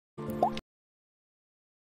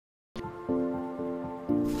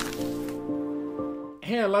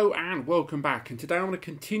Hello and welcome back, and today I'm going to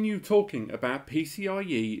continue talking about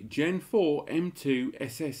PCIe Gen 4 M.2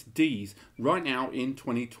 SSDs right now in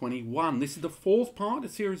 2021. This is the fourth part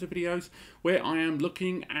of a series of videos where I am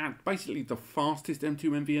looking at basically the fastest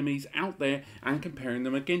M.2 NVMe's out there and comparing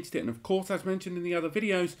them against it. And of course, as mentioned in the other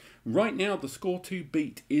videos, right now the score to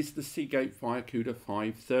beat is the Seagate Firecuda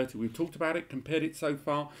 530. We've talked about it, compared it so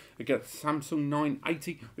far against Samsung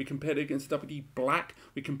 980, we compared it against WD Black,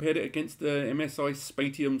 we compared it against the MSI Spartium,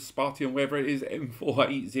 whatever it is,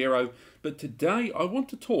 M480. But today I want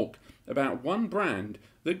to talk about one brand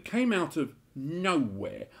that came out of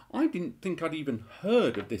nowhere. I didn't think I'd even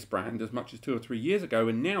heard of this brand as much as 2 or 3 years ago,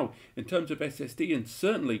 and now in terms of SSD and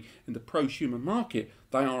certainly in the prosumer market,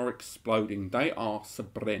 they are exploding. They are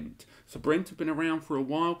Sabrent. Sabrent have been around for a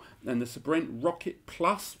while, and the Sabrent Rocket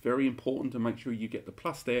Plus, very important to make sure you get the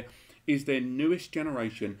plus there, is their newest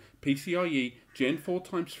generation PCIe Gen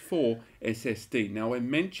 4x4 SSD. Now, I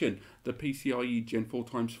mentioned the PCIe Gen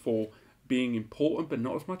 4x4 being important, but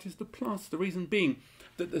not as much as the Plus. The reason being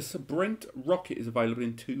that the Sabrent Rocket is available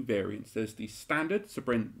in two variants. There's the standard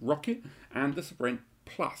Sabrent Rocket and the Sabrent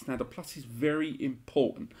Plus. Now, the Plus is very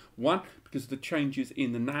important. One, because of the changes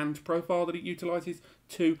in the NAND profile that it utilizes.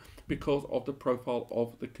 Two, because of the profile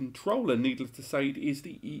of the controller. Needless to say, it is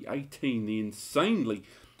the E18, the insanely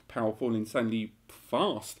powerful, insanely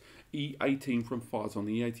fast E18 from Phison,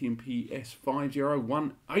 the E18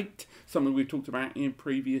 PS5018, something we've talked about in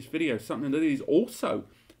previous videos, something that is also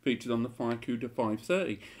featured on the Firecuda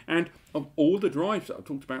 530. And of all the drives that I've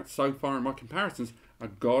talked about so far in my comparisons,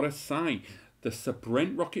 I've got to say, the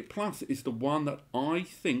Sabrent Rocket Plus is the one that I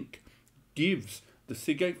think gives the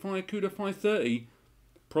Seagate Firecuda 530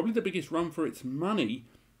 probably the biggest run for its money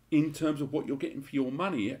in terms of what you're getting for your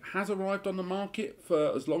money. It has arrived on the market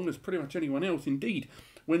for as long as pretty much anyone else. Indeed,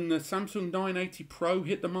 when the Samsung 980 Pro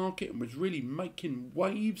hit the market and was really making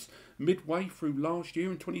waves midway through last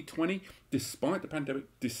year in 2020, despite the pandemic,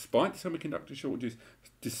 despite the semiconductor shortages,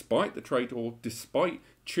 despite the trade war, despite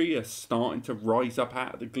Chia starting to rise up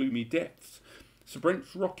out of the gloomy depths,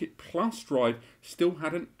 Sabrent's Rocket Plus drive still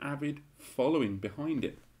had an avid following behind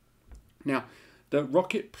it. Now, the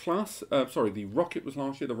Rocket Plus, the Rocket was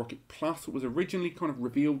last year. The Rocket Plus was originally kind of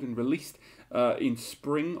revealed and released in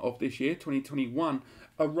spring of this year, 2021,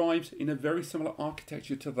 arrives in a very similar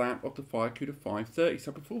architecture to that of the Firecuda 530.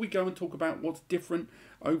 So before we go and talk about what's different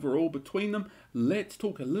overall between them, let's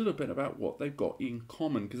talk a little bit about what they've got in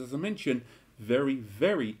common. Because as I mentioned, very,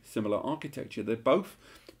 very similar architecture. They're both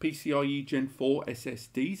PCIe Gen 4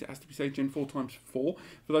 SSDs. It has to be said Gen 4x4. For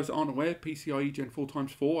those that aren't aware, PCIe Gen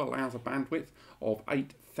 4x4 allows a bandwidth of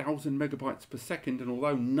 8,000 megabytes per second, and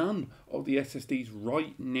although none of the SSDs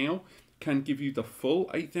right now can give you the full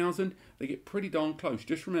 8,000, they get pretty darn close.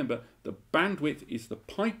 Just remember, the bandwidth is the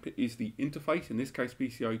pipe, is the interface, in this case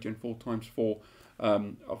PCIe Gen 4x4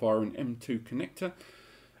 via an M.2 connector.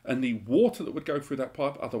 And the water that would go through that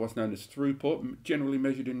pipe, otherwise known as throughput, generally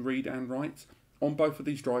measured in read and writes, on both of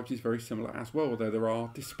these drives is very similar as well, although there are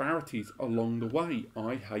disparities along the way.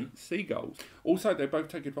 I hate seagulls. Also, they both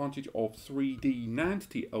take advantage of 3D NAND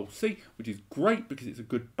TLC, which is great because it's a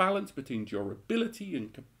good balance between durability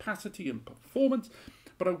and capacity and performance.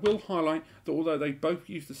 But I will highlight that although they both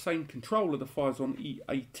use the same controller, the Phison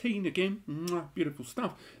E18, again, beautiful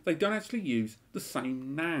stuff, they don't actually use the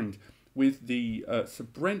same NAND. With the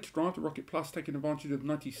Sabrent drive, the Rocket Plus taking advantage of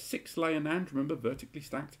 96-layer NAND, remember, vertically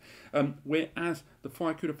stacked, whereas the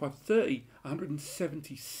Firecuda 530,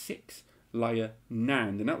 176-layer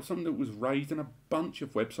NAND. And that was something that was raised in a bunch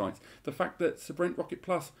of websites. The fact that Sabrent Rocket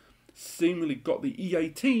Plus seemingly got the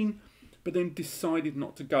E18, but then decided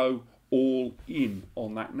not to go all in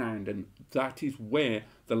on that NAND, and that is where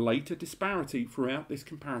the later disparity throughout this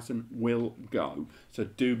comparison will go. So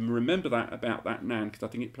do remember that about that NAND, because I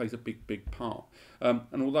think it plays a big part.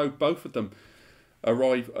 And although both of them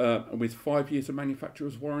arrive with 5 years of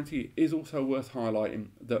manufacturer's warranty, it is also worth highlighting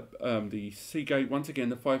that the Seagate, once again,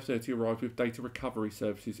 the 530 arrived with data recovery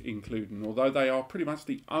services included. And although they are pretty much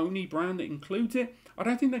the only brand that includes it, I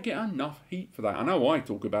don't think they get enough heat for that. I know I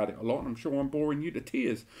talk about it a lot, and I'm sure I'm boring you to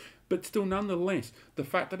tears. But still, nonetheless, the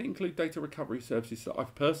fact that it includes data recovery services that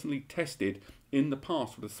I've personally tested in the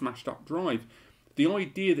past with a smashed up drive, the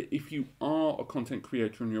idea that if you are a content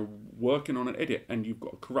creator and you're working on an edit and you've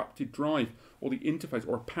got a corrupted drive or the interface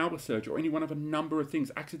or a power surge or any one of a number of things,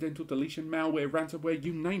 accidental deletion, malware, ransomware,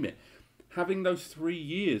 you name it, having those 3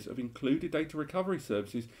 years of included data recovery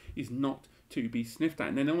services is not to be sniffed at.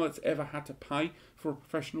 And anyone that's ever had to pay for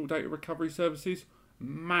professional data recovery services,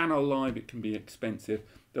 man alive, it can be expensive.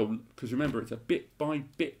 Because remember, it's a bit by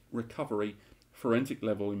bit recovery, forensic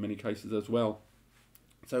level in many cases as well.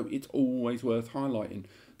 So it's always worth highlighting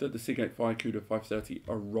that the Seagate Firecuda 530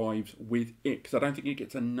 arrives with it, because I don't think it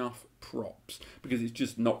gets enough props, because it's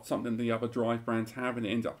just not something the other drive brands have, and it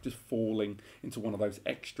ends up just falling into one of those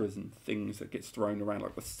extras and things that gets thrown around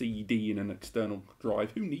like the CD in an external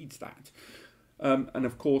drive. Who needs that? And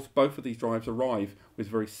of course, both of these drives arrive with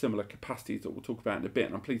very similar capacities that we'll talk about in a bit,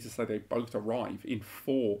 and I'm pleased to say they both arrive in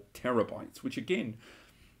 4 terabytes, which again,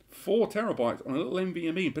 4 terabytes on a little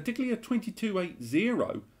NVMe, particularly a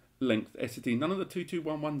 2280 length SSD, none of the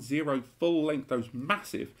 22110 full length, those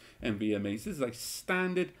massive NVMe's. This is a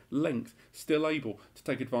standard length, still able to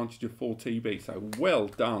take advantage of 4 TB. So well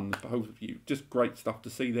done, both of you. Just great stuff to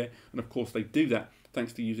see there. And of course, they do that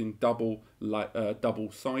thanks to using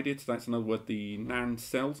double-sided. So that's in other words, the NAND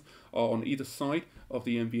cells are on either side of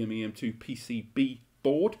the NVMe M.2 PCB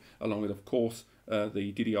board, along with, of course,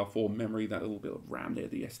 the DDR4 memory, that little bit of RAM there,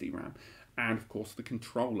 the SD RAM, and of course the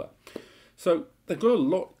controller. So they've got a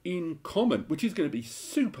lot in common, which is going to be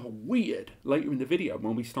super weird later in the video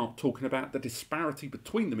when we start talking about the disparity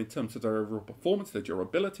between them in terms of their overall performance, their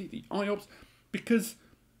durability, the IOPS, because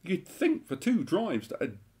you'd think for 2 drives that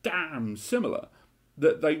are damn similar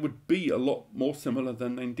that they would be a lot more similar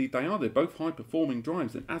than indeed they are. They're both high-performing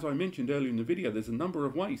drives, and as I mentioned earlier in the video, there's a number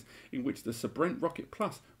of ways in which the Sabrent Rocket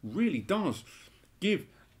Plus really does give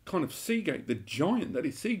kind of Seagate, the giant that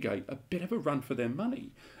is Seagate, a bit of a run for their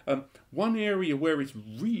money. One area where it's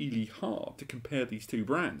really hard to compare these 2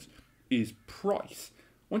 brands is price.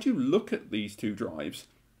 Once you look at these 2 drives,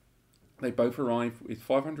 they both arrive with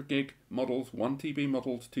 500 gig models, 1 TB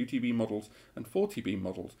models, 2 TB models, and 4 TB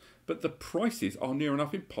models. But the prices are near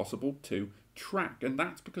enough impossible to track, and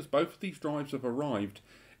that's because both of these drives have arrived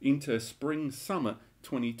into spring-summer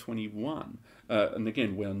 2021. And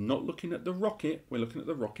again, we're not looking at the Rocket, we're looking at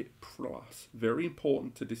the Rocket Plus. Very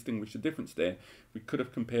important to distinguish the difference there. We could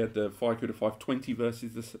have compared the Firecuda 520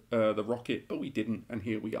 versus the Rocket, but we didn't, and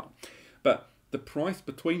here we are. But the price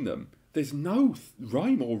between them, there's no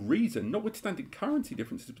rhyme or reason, notwithstanding currency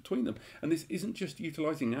differences between them. And this isn't just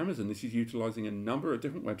utilising Amazon, this is utilising a number of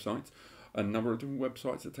different websites,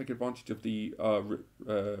 that take advantage of the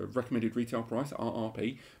recommended retail price,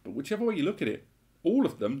 RRP. But whichever way you look at it, all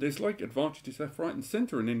of them, there's like advantages left, right and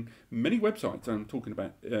centre. And in many websites, I'm talking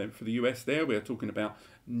about for the US there, we're talking about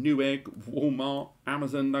Newegg, Walmart,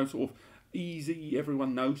 Amazon, those sort of easy,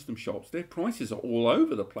 everyone knows them shops. Their prices are all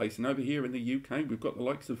over the place. And over here in the UK, we've got the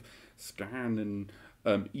likes of Scan and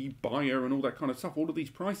eBuyer and all that kind of stuff. All of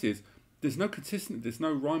these prices, there's no consistency, there's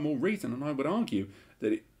no rhyme or reason. And I would argue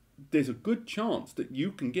that there's a good chance that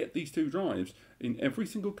you can get these 2 drives in every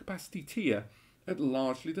single capacity tier at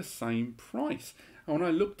largely the same price. And when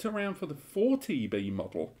I looked around for the 4 TB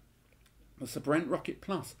model, the Sabrent Rocket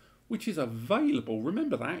Plus, which is available,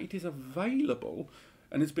 remember that, it is available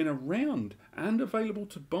and it's been around and available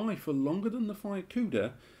to buy for longer than the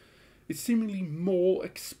Firecuda, it's seemingly more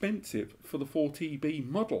expensive for the 4 TB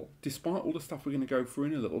model, despite all the stuff we're going to go through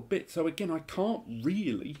in a little bit. So again, I can't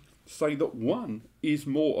really say that one is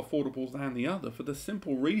more affordable than the other for the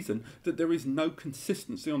simple reason that there is no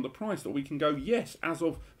consistency on the price that we can go, yes, as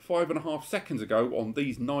of 5.5 seconds ago on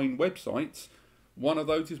these 9 websites, one of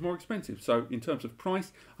those is more expensive. So in terms of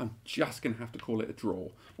price, I'm just going to have to call it a draw.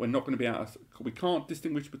 We're not going to be able to, we can't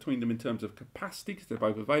distinguish between them in terms of capacity because they're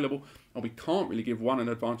both available, and we can't really give one an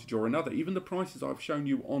advantage or another. Even the prices I've shown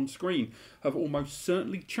you on screen have almost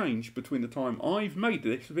certainly changed between the time I've made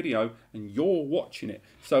this video and you're watching it.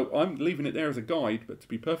 So I'm leaving it there as a guide, but to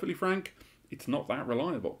be perfectly frank, it's not that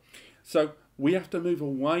reliable. So we have to move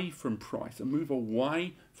away from price and move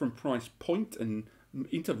away from price point and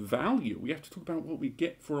into value. We have to talk about what we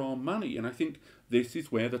get for our money, and I think this is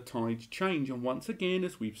where the tides change. And once again,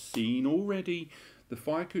 as we've seen already, the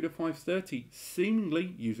Firecuda 530,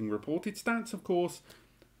 seemingly using reported stats of course,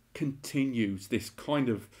 continues this kind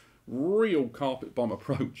of real carpet bomb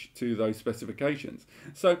approach to those specifications.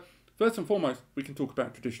 So first and foremost, we can talk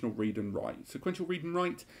about traditional read and write. Sequential read and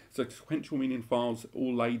write, so sequential meaning files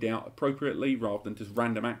all laid out appropriately rather than just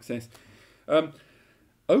random access.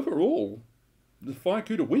 Overall, the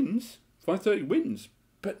Firecuda wins, 530 wins,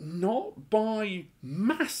 but not by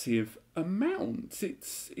massive amounts.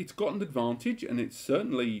 It's got an advantage, and it's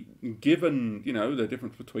certainly given, you know, the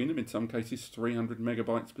difference between them. In some cases, 300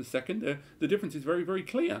 megabytes per second. The difference is very, very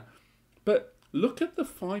clear. But look at the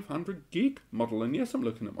 500 gig model, and yes, I'm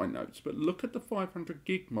looking at my notes, but look at the 500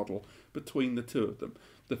 gig model between the two of them.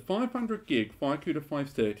 The 500 gig Firecuda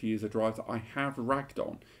 530 is a drive that I have ragged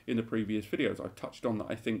on in the previous videos. I've touched on that,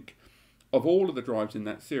 I think, of all of the drives in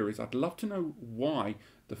that series. I'd love to know why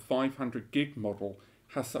the 500 gig model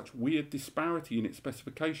has such weird disparity in its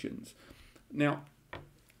specifications. Now,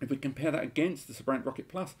 if we compare that against the Sabrent Rocket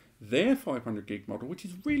Plus, their 500 gig model, which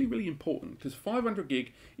is really, really important because 500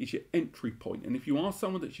 gig is your entry point. And if you are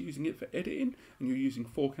someone that's using it for editing and you're using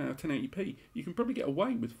 4K or 1080p, you can probably get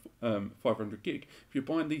away with 500 gig. If you're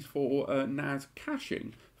buying these for NAS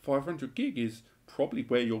caching, 500 gig is probably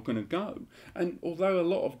where you're going to go. And although a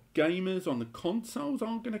lot of gamers on the consoles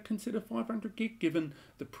aren't going to consider 500 gig given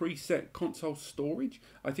the preset console storage,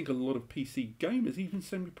 I think a lot of PC gamers, even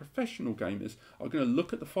semi-professional gamers, are going to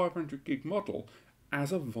look at the 500 gig model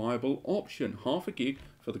as a viable option. Half a gig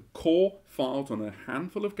for the core files on a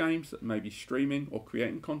handful of games that may be streaming or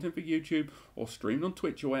creating content for YouTube or streaming on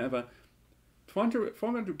Twitch or whatever.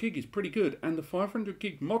 500 gig is pretty good, and the 500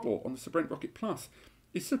 gig model on the Sabrent Rocket Plus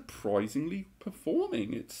is surprisingly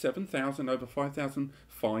performing. It's 7,000 over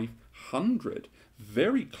 5,500.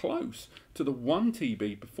 Very close to the 1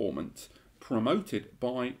 TB performance promoted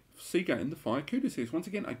by Seagate in the Firecuda series. Once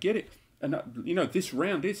again, I get it. And, you know, this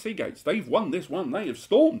round is Seagate's. They've won this one. They have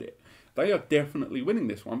stormed it. They are definitely winning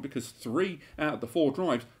this one because 3 out of the 4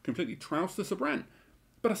 drives completely trounced the Sabrent.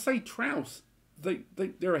 But I say trounce.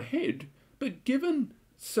 They're ahead. But given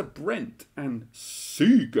Sabrent and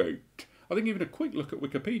Seagate, I think even a quick look at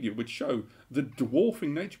Wikipedia would show the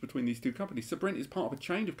dwarfing nature between these two companies. Sabrent is part of a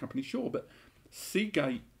chain of companies, sure, but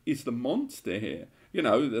Seagate is the monster here. You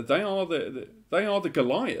know, they are the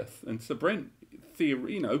Goliath, and Sabrent,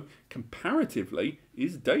 you know, comparatively,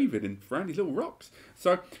 is David in Randy's Little Rocks.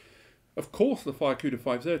 So, of course, the Firecuda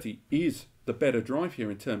 530 is the better drive here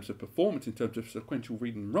in terms of performance, in terms of sequential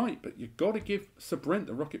read and write, but you've got to give Sabrent,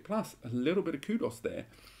 the Rocket Plus, a little bit of kudos there.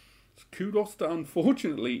 Kudos that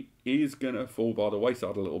unfortunately is going to fall by the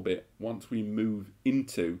wayside a little bit once we move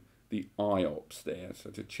into the IOPS there. So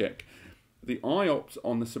to check, the IOPS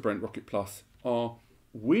on the Sabrent Rocket Plus are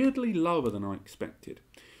weirdly lower than I expected.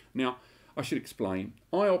 Now, I should explain.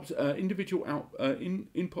 IOPS, individual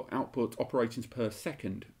input-output operations per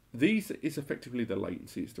second. These is effectively the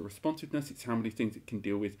latency. It's the responsiveness. It's how many things it can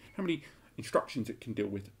deal with, how many instructions it can deal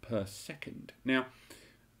with per second. Now,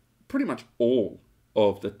 pretty much all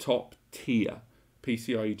of the top tier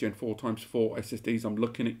PCIe Gen 4x4 SSDs, I'm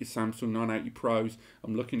looking at your Samsung 980 Pros,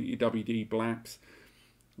 I'm looking at your WD Blacks,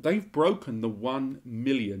 they've broken the 1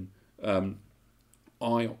 million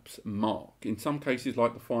IOPS mark. In some cases,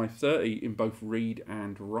 like the 530, in both read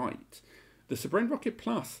and write. The Sabrent Rocket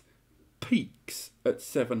Plus peaks at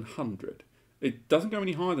 700. It doesn't go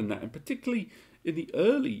any higher than that, and particularly in the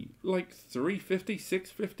early, like 350,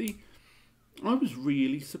 650, I was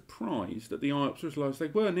really surprised that the IOPS were as low as they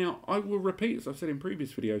were. Now, I will repeat, as I've said in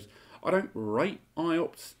previous videos, I don't rate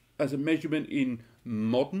IOPS as a measurement in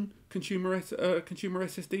modern consumer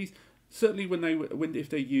SSDs. Certainly if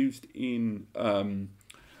they're used in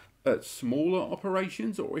smaller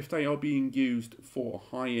operations, or if they are being used for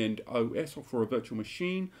high-end OS or for a virtual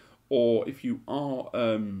machine, or if you are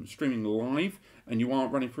streaming live and you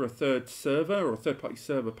aren't running through a third server or a third-party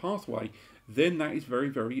server pathway, then that is very,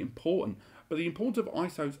 very important. But the importance of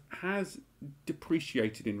ISOs has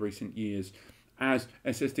depreciated in recent years as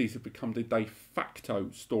SSDs have become the de facto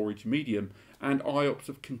storage medium, and IOPS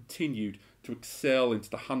have continued to excel into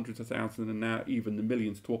the hundreds of thousands and now even the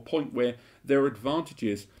millions, to a point where their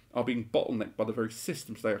advantages are being bottlenecked by the very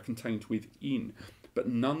systems they are contained within. But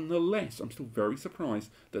nonetheless, I'm still very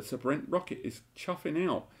surprised that Sabrent Rocket is chuffing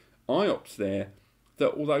out IOPS there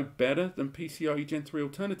that, although better than PCIe Gen 3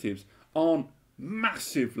 alternatives, aren't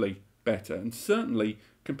massively better, and certainly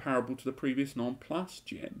comparable to the previous non-plus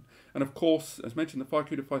gen. And of course, as mentioned, the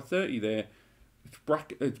Firecuda 530 there, it's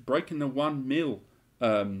breaking the 1 mil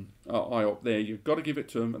IOP there. You've got to give it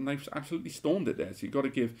to them, and they've absolutely stormed it there. So you've got to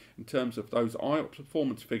give, in terms of those IOP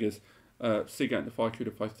performance figures, Seagate and the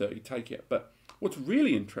Firecuda 530 take it. But what's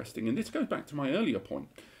really interesting, and this goes back to my earlier point,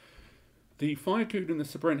 the Firecuda and the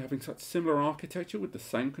Sabrent having such similar architecture with the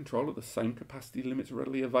same controller, the same capacity limits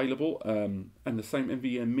readily available, and the same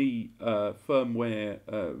NVMe firmware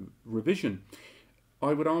revision,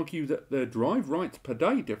 I would argue that the drive writes per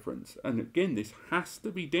day difference, and again this has to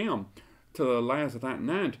be down to the layers of that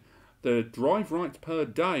NAND. The drive writes per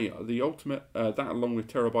day, the ultimate, that along with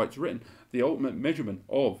terabytes written, the ultimate measurement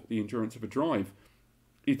of the endurance of a drive,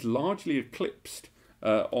 is largely eclipsed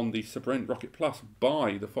on the Sabrent Rocket Plus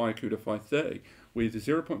by the Firecuda 530, with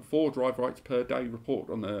 0.4 drive writes per day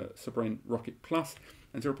reported on the Sabrent Rocket Plus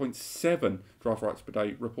and 0.7 drive writes per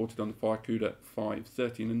day reported on the Firecuda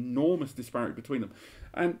 530. An enormous disparity between them.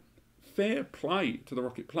 And fair play to the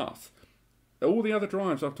Rocket Plus. All the other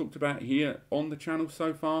drives I've talked about here on the channel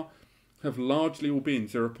so far have largely all been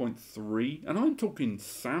 0.3, and I'm talking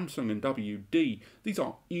Samsung and WD. These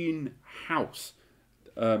are in-house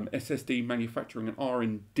SSD manufacturing and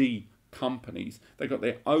R&D companies. They've got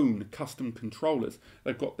their own custom controllers.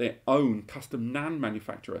 They've got their own custom NAND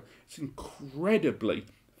manufacturer. It's incredibly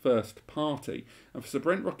first party. And for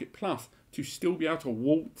Sabrent Rocket Plus to still be able to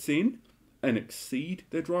waltz in and exceed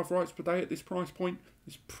their drive writes per day at this price point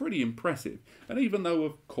is pretty impressive. And even though,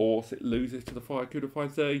 of course, it loses to the Firecuda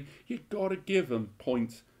 530, you've got to give them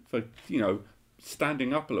points for, you know,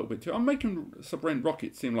 standing up a little bit too. I'm making Sabrent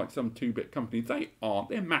Rocket seem like some 2-bit company. They aren't.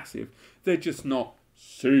 They're massive. They're just not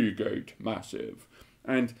Seagate massive.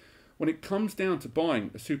 And when it comes down to buying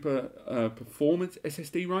a super performance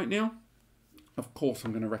SSD right now, of course,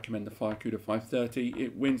 I'm going to recommend the Firecuda 530.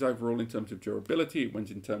 It wins overall in terms of durability. It wins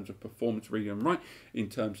in terms of performance, read and write, in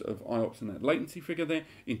terms of IOPS and that latency figure there,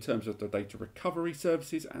 in terms of the data recovery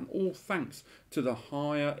services, and all thanks to the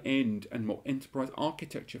higher end and more enterprise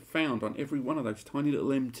architecture found on every one of those tiny little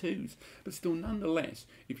M2s. But still, nonetheless,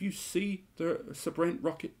 if you see the Sabrent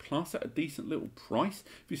Rocket Plus at a decent little price,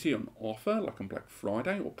 if you see it on offer, like on Black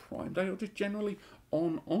Friday or Prime Day, or just generally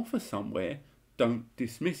on offer somewhere, don't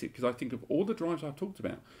dismiss it, because I think of all the drives I've talked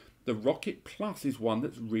about, the Rocket Plus is one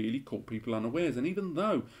that's really caught people unawares. And even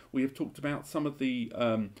though we have talked about some of the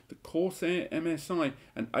Corsair, MSI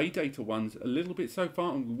and ADATA ones a little bit so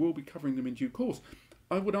far, and we will be covering them in due course,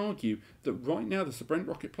 I would argue that right now the Sabrent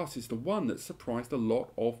Rocket Plus is the one that surprised a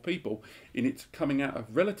lot of people in its coming out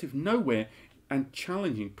of relative nowhere and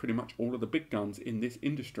challenging pretty much all of the big guns in this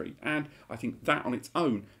industry. And I think that on its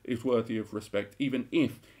own is worthy of respect, even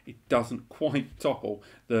if it doesn't quite topple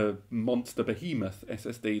the monster behemoth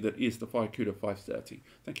SSD that is the Firecuda 530.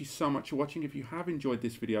 Thank you so much for watching. If you have enjoyed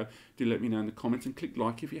this video, do let me know in the comments, and click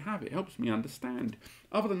like if you have. It helps me understand.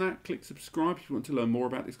 Other than that, click subscribe if you want to learn more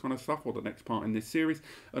about this kind of stuff or the next part in this series.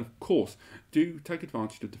 And of course, do take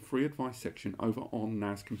advantage of the free advice section over on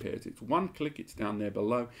NAS Compares. It's one click, it's down there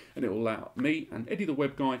below, and it will allow me and Eddie the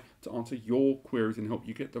web guy to answer your queries and help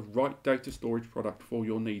you get the right data storage product for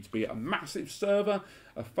your needs, be it a massive server,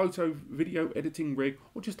 a photo video editing rig,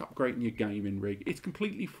 or just upgrading your gaming rig. It's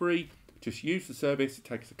completely free. Just use the service. It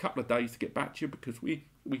takes a couple of days to get back to you because we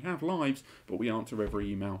have lives, but we answer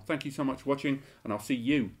every email. Thank you so much for watching, and I'll see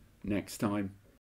you next time.